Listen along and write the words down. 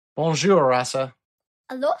Bonjour, Rasa.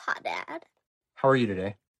 Aloha, Dad. How are you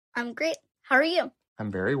today? I'm great. How are you?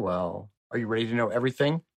 I'm very well. Are you ready to know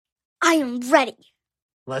everything? I am ready.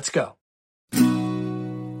 Let's go.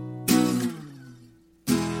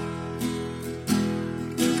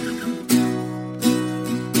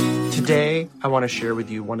 Today, I want to share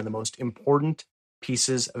with you one of the most important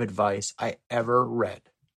pieces of advice I ever read.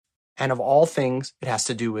 And of all things, it has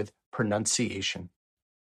to do with pronunciation.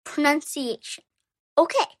 Pronunciation.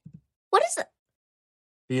 Okay. What is it?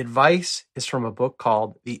 The advice is from a book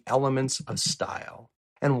called The Elements of Style.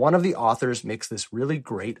 And one of the authors makes this really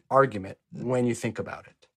great argument when you think about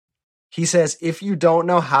it. He says, if you don't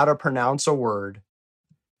know how to pronounce a word,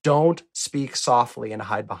 don't speak softly and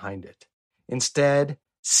hide behind it. Instead,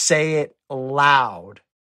 say it loud.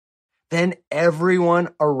 Then everyone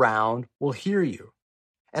around will hear you.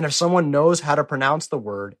 And if someone knows how to pronounce the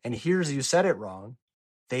word and hears you said it wrong,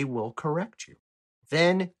 they will correct you.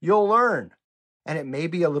 Then you'll learn. And it may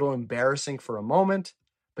be a little embarrassing for a moment,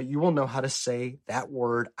 but you will know how to say that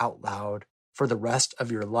word out loud for the rest of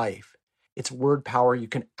your life. It's word power you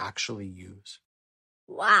can actually use.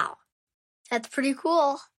 Wow. That's pretty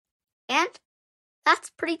cool. And that's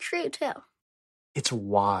pretty true, too. It's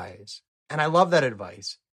wise. And I love that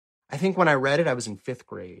advice. I think when I read it, I was in 5th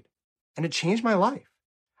grade, and it changed my life.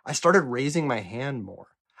 I started raising my hand more.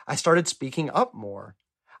 I started speaking up more.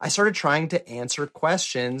 I started trying to answer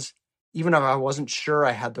questions, even if I wasn't sure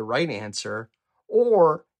I had the right answer,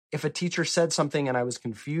 or if a teacher said something and I was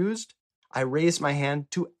confused, I raised my hand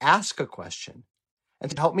to ask a question and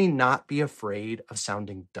to help me not be afraid of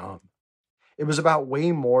sounding dumb. It was about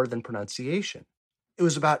way more than pronunciation. It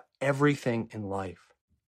was about everything in life.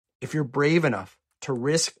 If you're brave enough to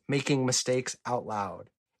risk making mistakes out loud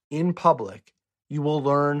in public, you will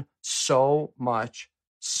learn so much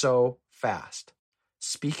so fast.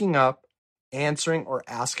 Speaking up, answering or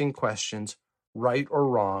asking questions, right or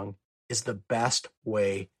wrong, is the best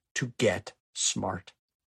way to get smart.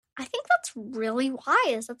 I think that's really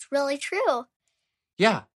wise. That's really true.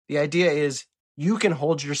 Yeah, the idea is you can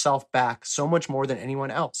hold yourself back so much more than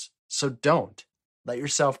anyone else. So don't. Let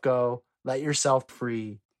yourself go. Let yourself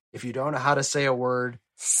free. If you don't know how to say a word,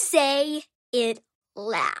 say it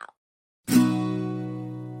loud.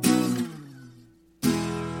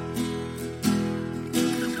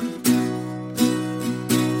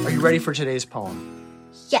 Are you ready for today's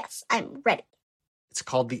poem? Yes, I'm ready. It's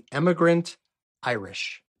called The Emigrant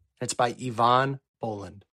Irish. It's by Yvonne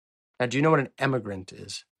Boland. Now, do you know what an emigrant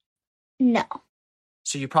is? No.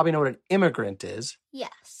 So you probably know what an immigrant is.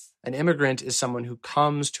 Yes. An immigrant is someone who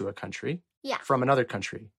comes to a country from another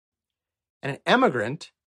country. And an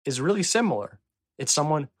emigrant is really similar. It's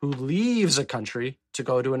someone who leaves a country to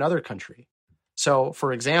go to another country. So,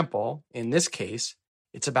 for example, in this case,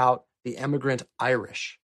 it's about the emigrant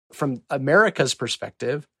Irish. From America's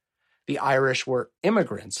perspective, the Irish were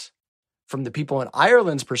immigrants. From the people in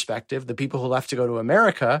Ireland's perspective, the people who left to go to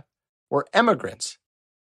America were emigrants.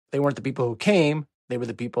 They weren't the people who came, they were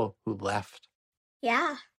the people who left.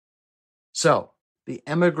 Yeah. So, The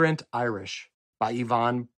Emigrant Irish by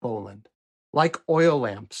Yvonne Boland. Like oil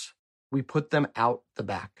lamps, we put them out the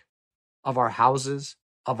back of our houses,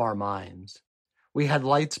 of our minds. We had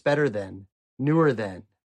lights better then, newer then.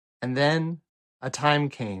 And then a time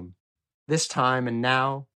came. This time and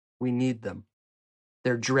now we need them.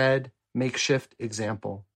 Their dread, makeshift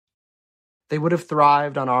example. They would have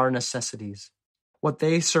thrived on our necessities. What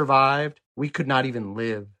they survived, we could not even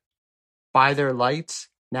live. By their lights,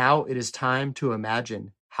 now it is time to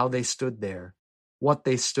imagine how they stood there, what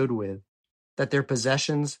they stood with, that their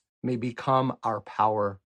possessions may become our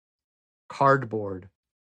power. Cardboard,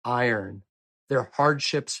 iron, their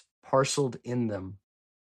hardships parceled in them.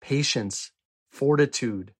 Patience,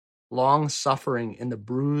 fortitude, long suffering in the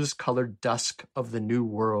bruise-colored dusk of the new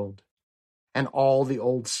world. And all the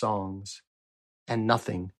old songs, and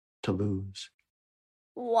nothing to lose.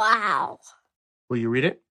 Wow. Will you read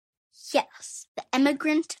it? Yes, The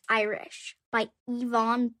Emigrant Irish by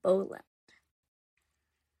Yvonne Boland.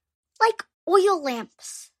 Like oil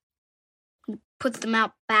lamps, we put them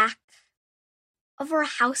out back of our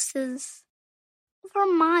houses, of our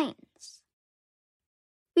minds.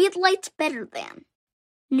 We had lights better than,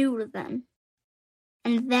 newer than,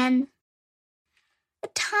 and then a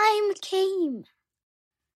time came.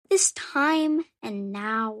 This time and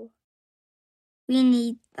now we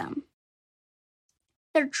need them.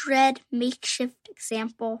 Their dread makeshift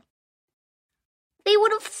example. They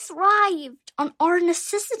would have thrived on our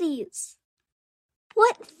necessities.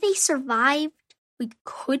 What they survived, we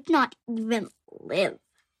could not even live.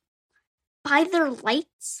 By their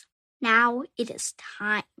lights, now it is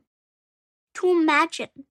time to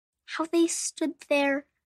imagine how they stood there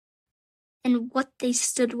and what they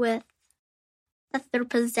stood with, that their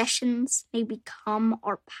possessions may become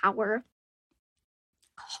our power.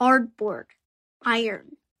 Cardboard,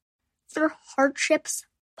 iron, their hardships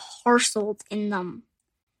parceled in them.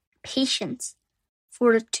 Patience,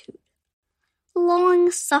 fortitude,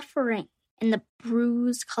 long suffering in the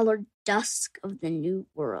bruise-colored dusk of the new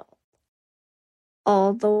world.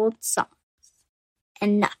 All the old songs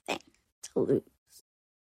and nothing to lose.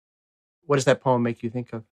 What does that poem make you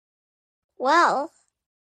think of? Well,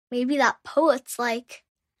 maybe that poet's like,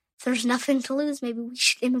 if there's nothing to lose, maybe we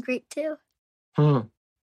should immigrate too.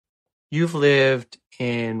 You've lived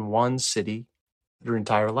in one city your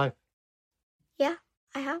entire life. Yeah,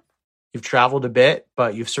 I have. You've traveled a bit,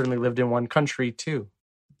 but you've certainly lived in one country too.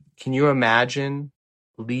 Can you imagine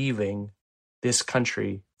leaving this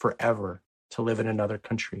country forever to live in another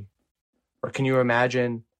country? Or can you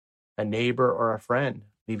imagine a neighbor or a friend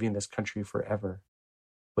leaving this country forever?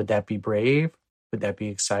 Would that be brave? Would that be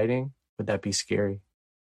exciting? Would that be scary?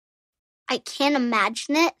 I can't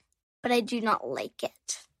imagine it, but I do not like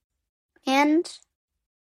it. And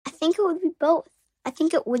I think it would be both. I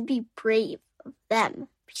think it would be brave of them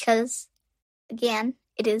because, again,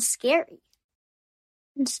 it is scary.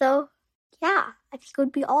 And so, yeah, I think it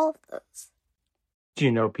would be all of those. Do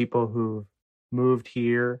you know people who moved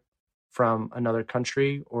here from another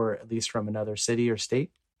country or at least from another city or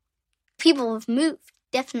state? People have moved,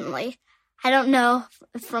 definitely. I don't know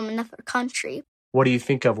if from another country. What do you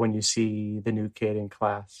think of when you see the new kid in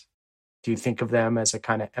class? Do you think of them as a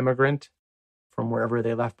kind of immigrant from wherever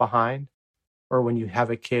they left behind? Or when you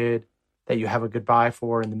have a kid that you have a goodbye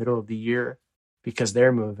for in the middle of the year because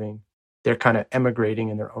they're moving, they're kind of emigrating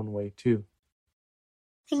in their own way too?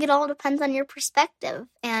 I think it all depends on your perspective.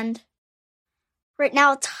 And right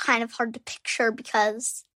now it's kind of hard to picture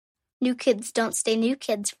because new kids don't stay new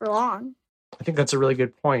kids for long. I think that's a really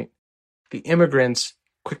good point. The immigrants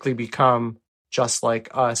quickly become just like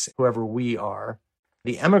us, whoever we are.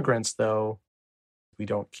 The emigrants, though, we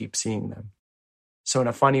don't keep seeing them. So in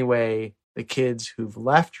a funny way, the kids who've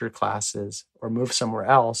left your classes or moved somewhere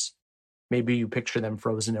else, maybe you picture them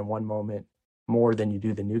frozen in one moment more than you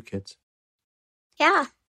do the new kids. Yeah,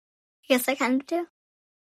 I guess I kind of do.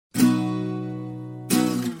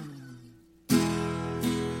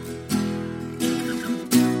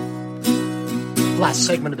 Last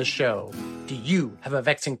segment of the show. Do you have a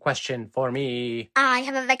vexing question for me? I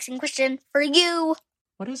have a vexing question for you.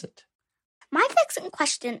 What is it? My vexing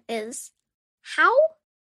question is, how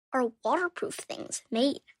are waterproof things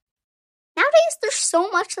made? Nowadays, there's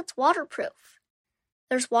so much that's waterproof.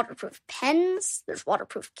 There's waterproof pens, there's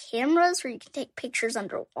waterproof cameras where you can take pictures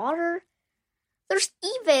underwater. There's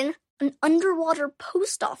even an underwater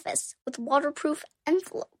post office with waterproof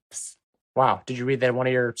envelopes. Wow, did you read that in one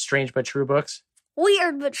of your Strange But True books?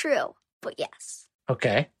 Weird but true, but yes.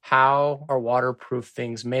 Okay, how are waterproof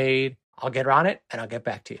things made? I'll get on it and I'll get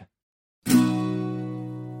back to you.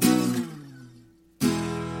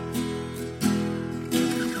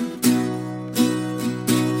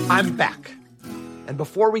 I'm back. And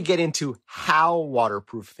before we get into how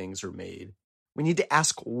waterproof things are made, we need to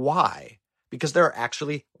ask why, because there are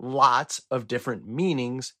actually lots of different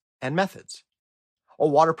meanings and methods. A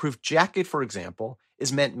waterproof jacket, for example,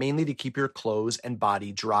 is meant mainly to keep your clothes and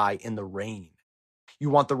body dry in the rain. You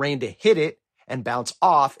want the rain to hit it and bounce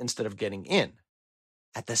off instead of getting in.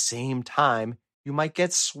 At the same time, you might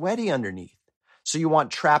get sweaty underneath, so you want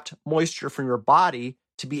trapped moisture from your body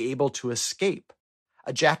to be able to escape.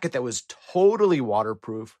 A jacket that was totally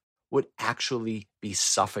waterproof would actually be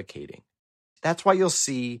suffocating. That's why you'll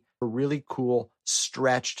see a really cool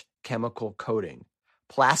stretched chemical coating,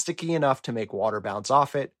 plasticky enough to make water bounce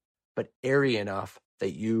off it, but airy enough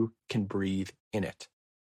that you can breathe in it.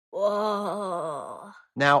 Whoa.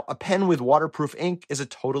 Now, a pen with waterproof ink is a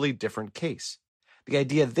totally different case. The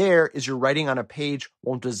idea there is your writing on a page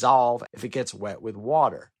won't dissolve if it gets wet with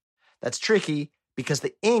water. That's tricky because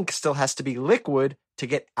the ink still has to be liquid to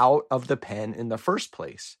get out of the pen in the first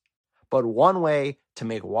place. But one way to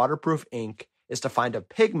make waterproof ink is to find a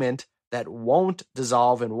pigment that won't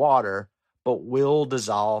dissolve in water, but will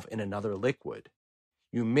dissolve in another liquid.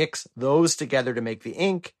 You mix those together to make the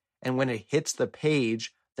ink, and when it hits the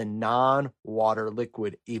page, the non-water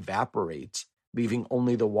liquid evaporates, leaving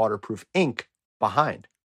only the waterproof ink behind.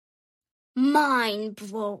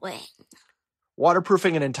 Mind-blowing.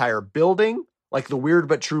 Waterproofing an entire building, like the weird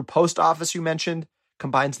but true post office you mentioned,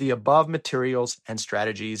 combines the above materials and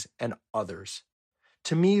strategies and others.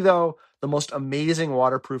 To me, though, the most amazing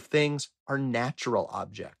waterproof things are natural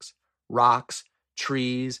objects, rocks,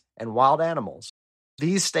 trees, and wild animals.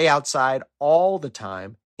 These stay outside all the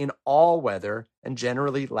time in all weather and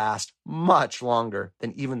generally last much longer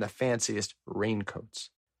than even the fanciest raincoats.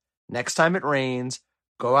 Next time it rains,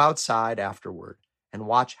 go outside afterward and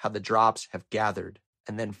watch how the drops have gathered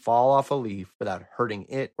and then fall off a leaf without hurting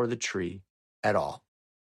it or the tree at all.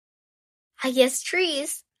 I guess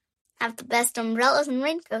trees have the best umbrellas and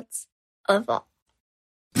raincoats of all.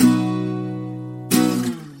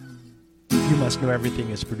 You Must Know Everything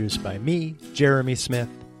is produced by me, Jeremy Smith,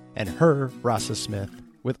 and her, Rasa Smith,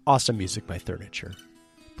 with awesome music by Furniture.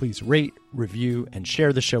 Please rate, review, and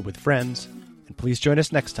share the show with friends, and please join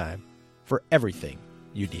us next time for everything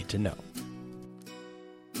you need to know.